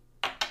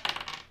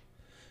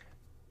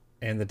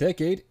 And the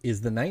decade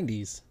is the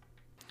 90s.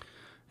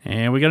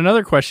 And we got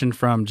another question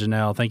from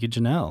Janelle. Thank you,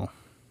 Janelle.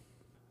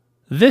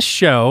 This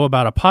show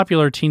about a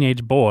popular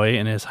teenage boy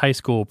and his high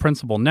school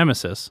principal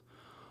nemesis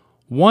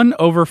won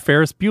over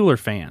Ferris Bueller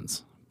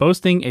fans,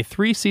 boasting a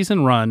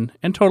 3-season run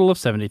and total of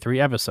 73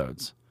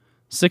 episodes,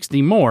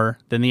 60 more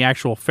than the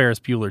actual Ferris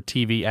Bueller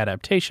TV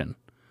adaptation.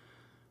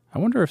 I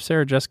wonder if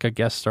Sarah Jessica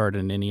guest starred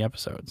in any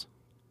episodes.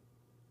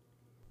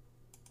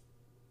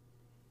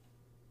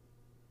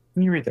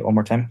 Can you read that one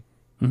more time?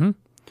 Mm-hmm.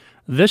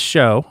 This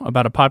show,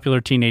 about a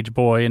popular teenage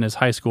boy and his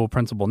high school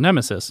principal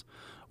nemesis,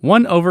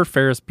 won over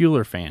Ferris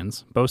Bueller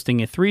fans,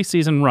 boasting a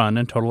 3-season run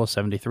and total of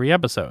 73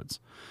 episodes,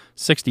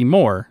 60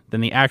 more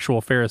than the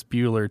actual Ferris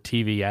Bueller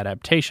TV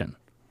adaptation.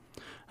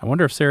 I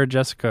wonder if Sarah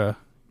Jessica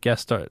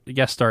guest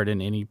starred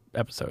in any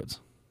episodes.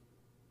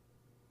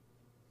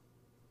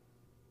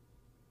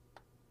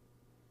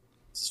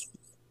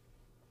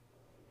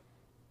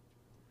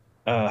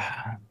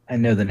 I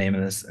know the name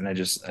of this, and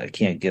I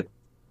can't get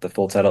the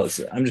full title.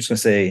 I'm just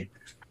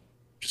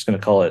gonna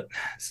call it.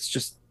 It's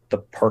just The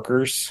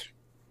Parkers.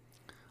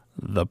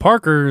 The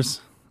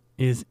Parkers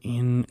is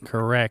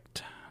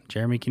incorrect.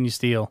 Jeremy, can you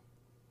steal?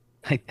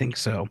 I think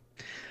so.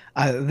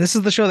 This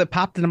is the show that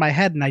popped into my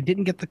head, and I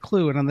didn't get the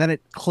clue, and then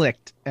it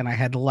clicked, and I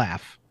had to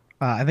laugh.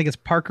 I think it's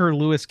Parker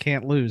Lewis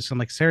Can't Lose. So I'm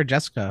like, Sarah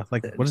Jessica,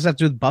 like, what does that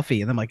do with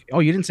Buffy? And I'm like, oh,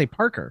 you didn't say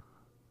Parker.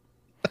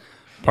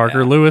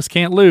 Parker Lewis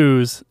Can't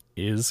Lose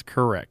is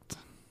correct.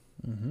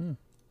 Mm-hmm.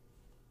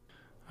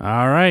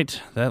 All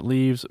right, that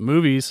leaves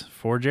movies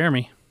for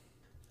Jeremy.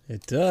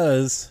 It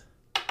does.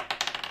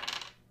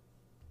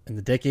 And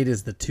the decade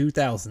is the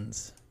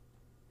 2000s.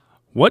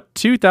 What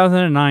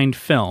 2009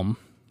 film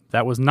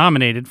that was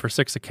nominated for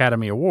 6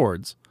 Academy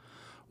Awards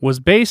was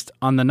based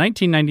on the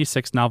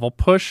 1996 novel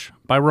Push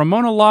by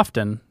Ramona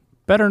Lofton,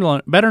 better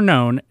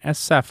known as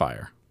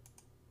Sapphire?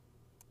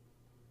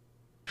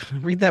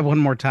 Read that one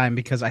more time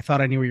because I thought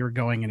I knew where you were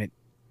going and it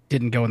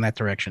didn't go in that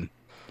direction.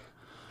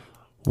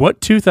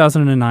 What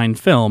 2009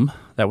 film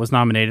that was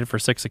nominated for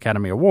 6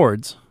 Academy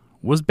Awards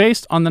was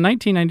based on the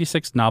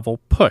 1996 novel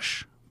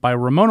Push by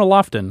Ramona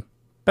Lofton,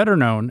 better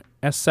known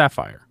as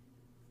Sapphire?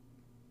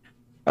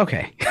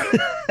 Okay.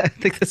 I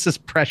think this is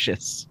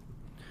Precious.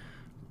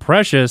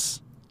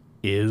 Precious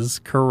is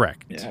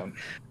correct. Yeah.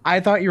 I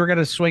thought you were going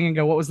to swing and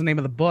go, what was the name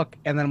of the book?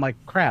 And then I'm like,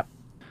 crap.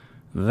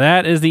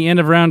 That is the end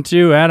of round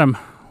 2. Adam,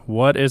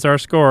 what is our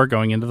score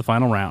going into the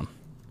final round?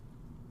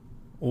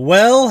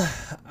 Well,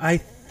 I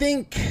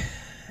think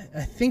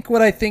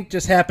what I think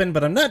just happened,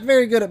 but I'm not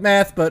very good at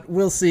math, but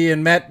we'll see.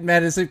 And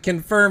Matt is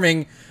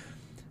confirming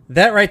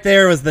that right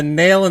there was the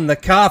nail in the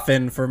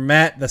coffin for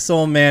Matt, the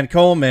Soul Man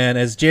Coleman,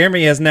 as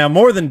Jeremy has now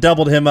more than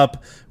doubled him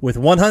up with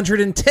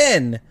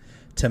 110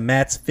 to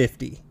Matt's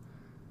 50.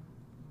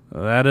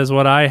 That is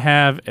what I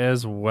have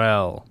as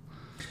well.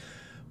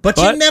 But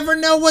you never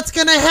know what's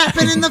going to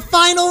happen in the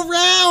final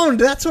round.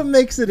 That's what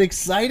makes it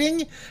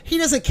exciting. He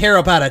doesn't care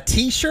about a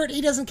T-shirt.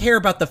 He doesn't care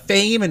about the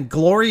fame and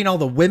glory and all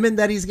the women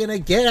that he's going to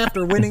get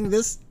after winning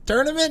this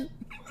tournament.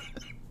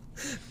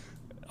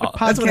 What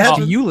podcast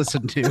do you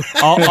listen to?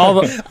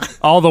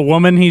 all the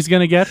woman he's going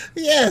to get?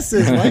 Yes,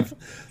 his wife.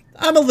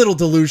 I'm a little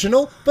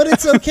delusional, but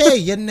it's okay.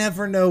 You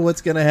never know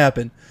what's going to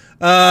happen.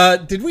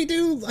 Did we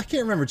do? I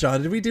can't remember,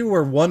 John. Did we do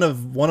where one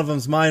of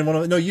them's mine?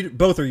 No,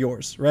 both are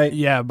yours, right?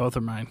 Yeah, both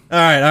are mine. All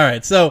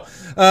right. So,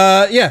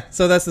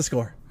 so that's the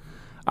score.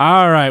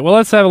 All right. Well,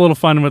 let's have a little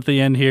fun with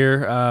the end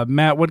here.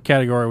 Matt, what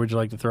category would you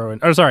like to throw in?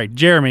 Oh, sorry,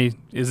 Jeremy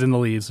is in the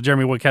lead. So,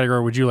 Jeremy, what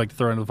category would you like to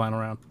throw into the final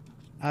round?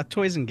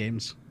 Toys and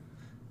games.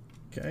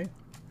 Okay.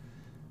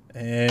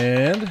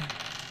 And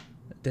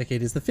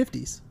decade is the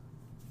 50s.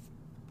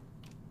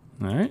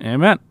 All right,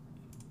 and Matt.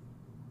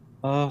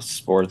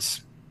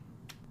 Sports.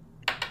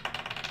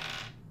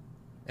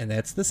 And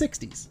that's the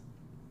 60s.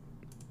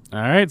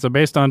 All right, so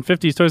based on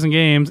 50s toys and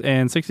games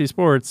and 60s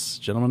sports,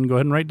 gentlemen, go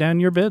ahead and write down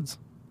your bids.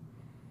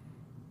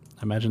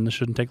 I imagine this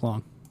shouldn't take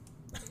long.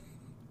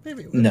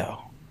 Maybe it will.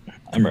 No,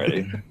 I'm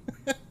ready.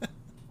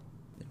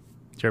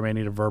 Jeremy, I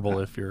need a verbal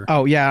if you're...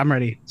 Oh, yeah, I'm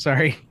ready.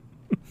 Sorry.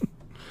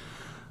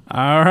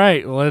 All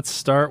right, let's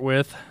start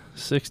with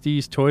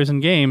 60s toys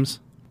and games.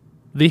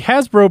 The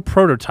Hasbro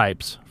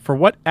prototypes for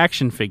what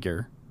action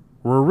figure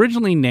were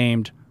originally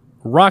named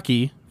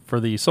Rocky for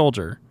the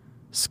soldier,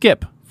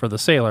 Skip for the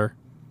sailor,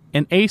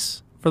 and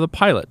Ace for the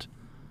pilot,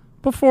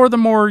 before the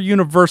more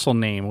universal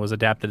name was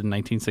adapted in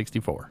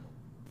 1964?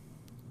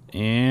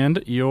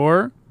 And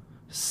your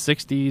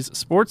 60s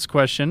sports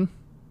question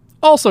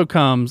also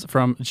comes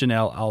from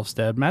Janelle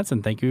Alstead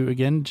Matson. Thank you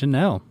again,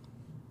 Janelle.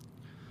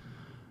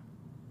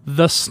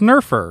 The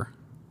Snurfer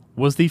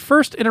was the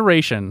first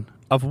iteration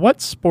of what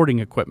sporting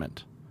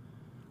equipment?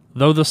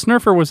 Though the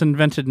Snurfer was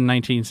invented in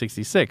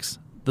 1966,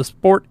 the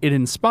sport it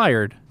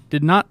inspired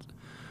did not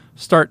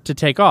start to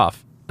take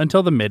off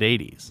until the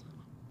mid-'80s.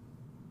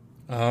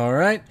 All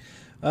right.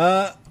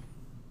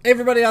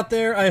 Everybody out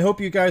there, I hope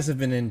you guys have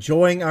been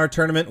enjoying our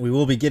tournament. We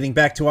will be getting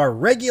back to our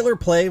regular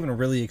play, and we're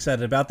really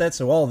excited about that.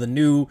 So all the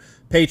new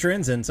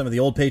patrons and some of the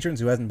old patrons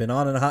who hasn't been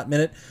on in a hot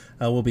minute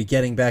will be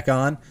getting back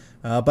on.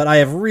 But I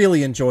have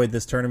really enjoyed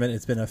this tournament.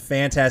 It's been a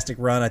fantastic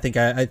run. I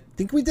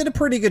think we did a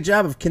pretty good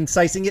job of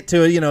concising it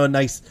to a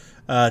nice,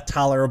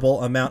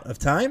 tolerable amount of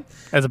time.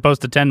 As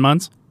opposed to 10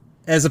 months?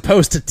 As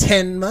opposed to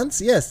 10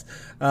 months, yes.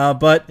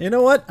 But you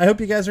know what? I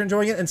hope you guys are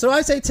enjoying it. And so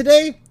I say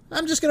today,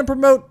 I'm just going to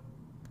promote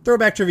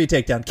Throwback Trivia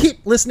Takedown.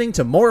 Keep listening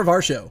to more of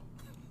our show.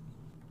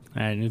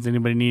 All right, does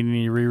anybody need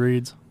any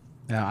rereads?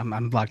 Yeah,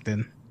 I'm locked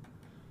in.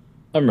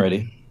 I'm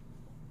ready.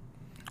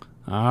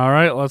 All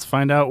right, let's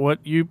find out what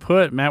you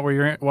put. Matt,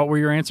 what were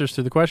your answers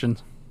to the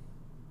questions?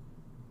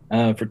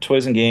 For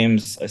toys and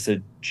games, I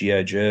said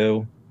G.I.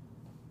 Joe.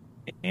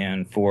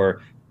 And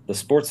for the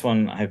sports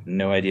one, I have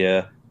no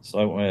idea. So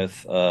I went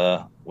with,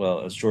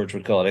 as George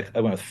would call it,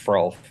 I went with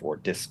Frol for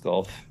disc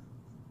golf.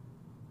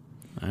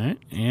 All right,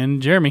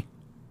 and Jeremy?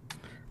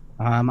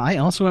 I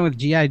also went with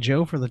G.I.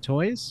 Joe for the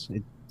toys.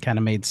 It kind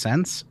of made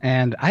sense.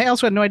 And I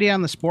also had no idea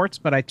on the sports,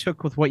 but I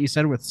took with what you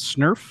said with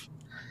Snurf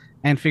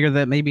and figured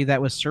that maybe that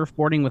was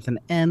surfboarding with an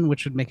N,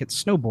 which would make it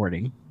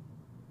snowboarding.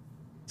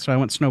 So I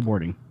went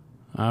snowboarding.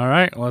 All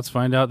right, let's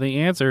find out the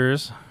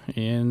answers.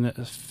 In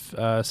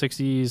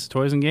 60s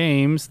toys and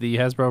games, the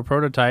Hasbro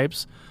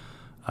prototypes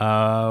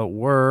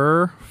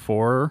were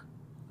for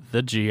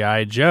the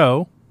G.I.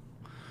 Joe.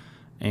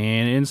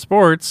 And in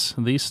sports,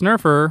 the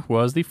Snurfer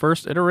was the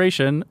first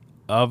iteration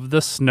of the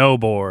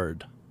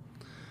snowboard.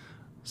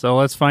 So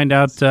let's find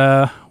out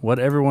what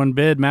everyone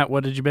bid. Matt,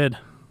 what did you bid?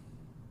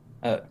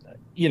 It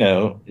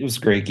was a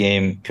great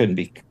game.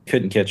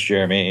 Couldn't catch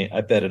Jeremy.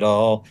 I bet it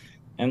all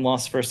and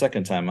lost for a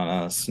second time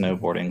on a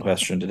snowboarding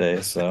question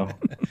today. So,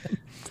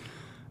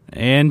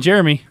 and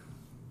Jeremy,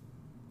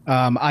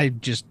 I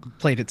just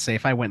played it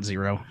safe. I went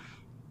 0.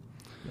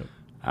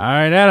 All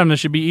right, Adam, this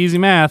should be easy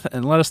math,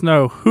 and let us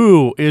know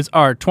who is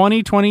our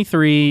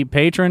 2023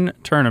 Patron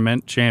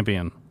Tournament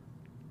champion.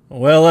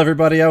 Well,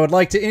 everybody, I would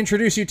like to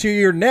introduce you to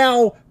your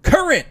now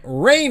current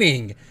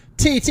reigning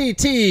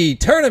TTT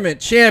Tournament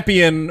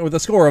champion with a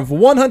score of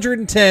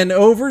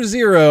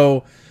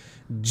 110/0.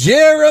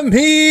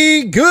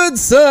 Jeremy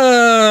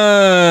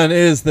Goodson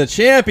is the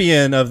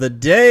champion of the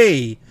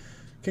day.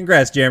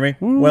 Congrats, Jeremy.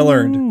 Well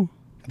earned.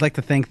 I'd like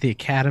to thank the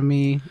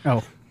Academy.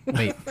 Oh,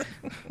 wait.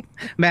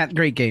 Matt,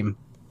 great game.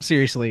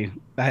 Seriously,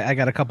 I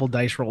got a couple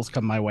dice rolls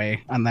come my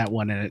way on that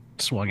one, and it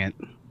swung it.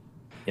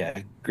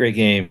 Yeah, great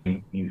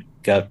game. You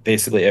got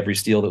basically every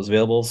steal that was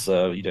available,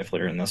 so you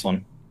definitely earned this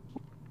one.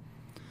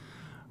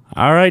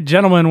 All right,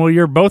 gentlemen. Well,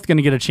 you're both going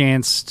to get a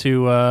chance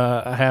to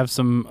have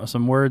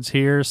some words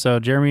here. So,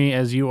 Jeremy,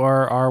 as you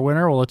are our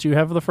winner, we'll let you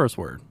have the first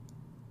word.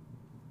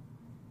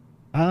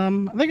 I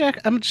think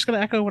I'm just going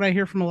to echo what I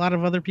hear from a lot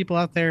of other people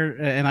out there,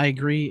 and I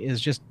agree, is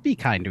just be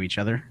kind to each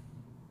other.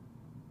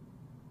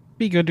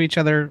 Be good to each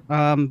other.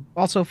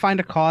 Also, find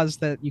a cause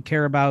that you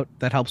care about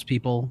that helps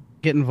people.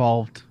 Get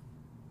involved.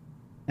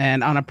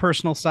 And on a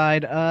personal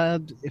side,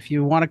 if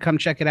you want to come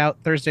check it out,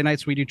 Thursday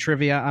nights we do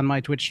trivia on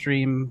my Twitch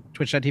stream,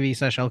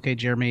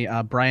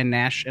 twitch.tv/LKJeremy. Brian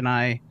Nash and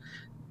I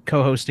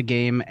co-host a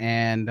game,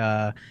 and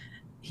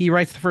he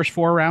writes the first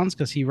 4 rounds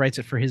because he writes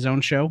it for his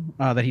own show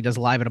that he does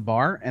live at a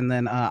bar. And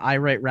then I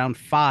write round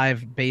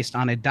 5 based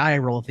on a die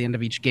roll at the end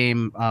of each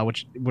game,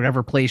 which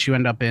whatever place you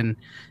end up in,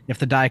 if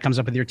the die comes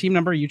up with your team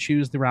number, you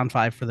choose the round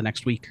 5 for the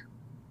next week.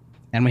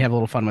 And we have a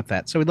little fun with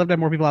that. So we'd love to have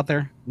more people out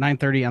there.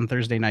 9:30 on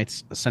Thursday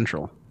nights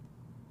Central.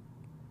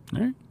 All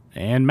right.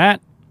 And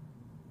Matt?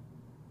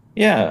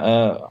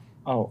 Yeah,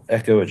 I'll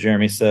echo what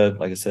Jeremy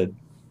said. Like I said,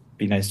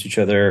 be nice to each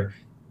other.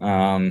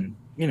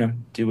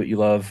 Do what you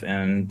love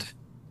and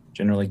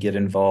generally get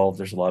involved.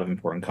 There's a lot of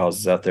important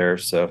causes out there,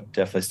 so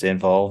definitely stay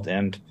involved.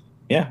 And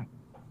yeah,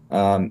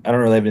 I don't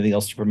really have anything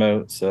else to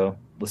promote, so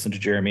listen to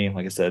Jeremy.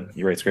 Like I said,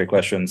 he writes great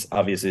questions.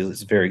 Obviously,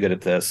 he's very good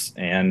at this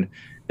and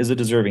is a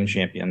deserving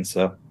champion.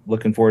 So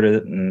looking forward to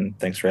it, and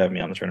thanks for having me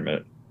on the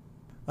tournament.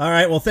 All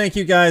right, well, thank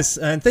you guys,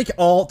 and thank you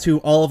all to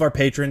all of our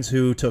patrons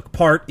who took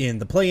part in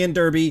the play-in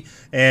derby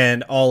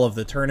and all of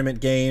the tournament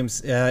games.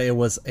 It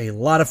was a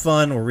lot of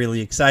fun. We're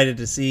really excited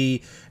to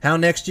see how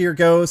next year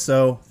goes,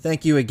 so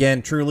thank you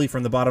again, truly,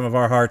 from the bottom of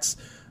our hearts.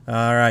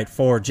 All right,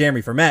 for Jeremy,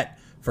 for Matt,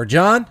 for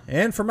John,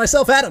 and for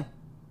myself, Adam,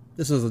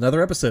 this was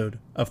another episode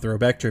of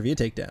Throwback Trivia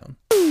Takedown.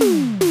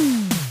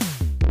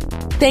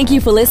 Thank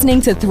you for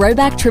listening to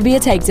Throwback Trivia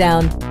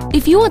Takedown.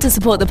 If you want to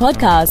support the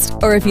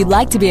podcast, or if you'd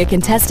like to be a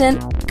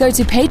contestant, go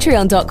to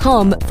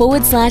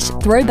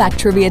patreon.com/Throwback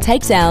Trivia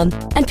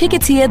Takedown and pick a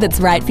tier that's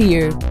right for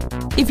you.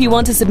 If you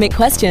want to submit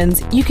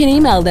questions, you can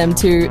email them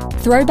to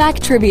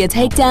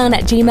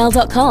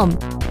throwbacktriviatakedown@gmail.com.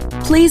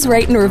 Please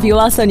rate and review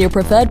us on your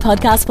preferred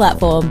podcast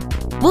platform.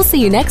 We'll see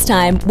you next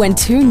time when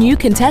 2 new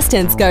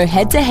contestants go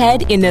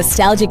head-to-head in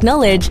nostalgic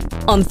knowledge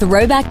on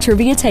Throwback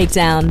Trivia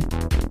Takedown.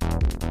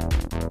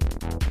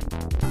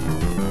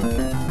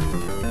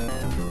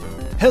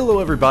 Hello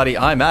everybody,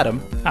 I'm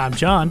Adam. I'm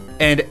John.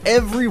 And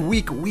every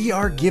week we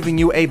are giving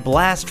you a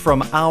blast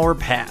from our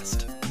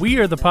past. We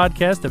are the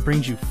podcast that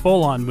brings you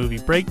full-on movie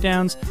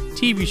breakdowns,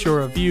 TV show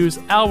reviews,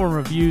 album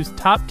reviews,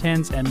 top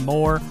 10s, and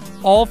more,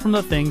 all from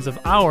the things of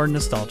our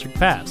nostalgic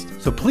past.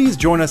 So please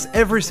join us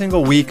every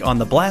single week on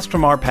the Blast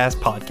from Our Past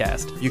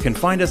podcast. You can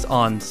find us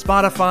on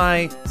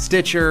Spotify,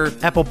 Stitcher,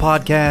 Apple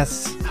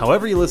Podcasts.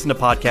 However you listen to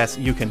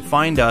podcasts, you can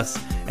find us,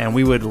 and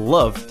we would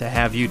love to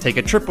have you take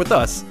a trip with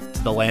us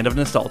to the land of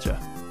nostalgia.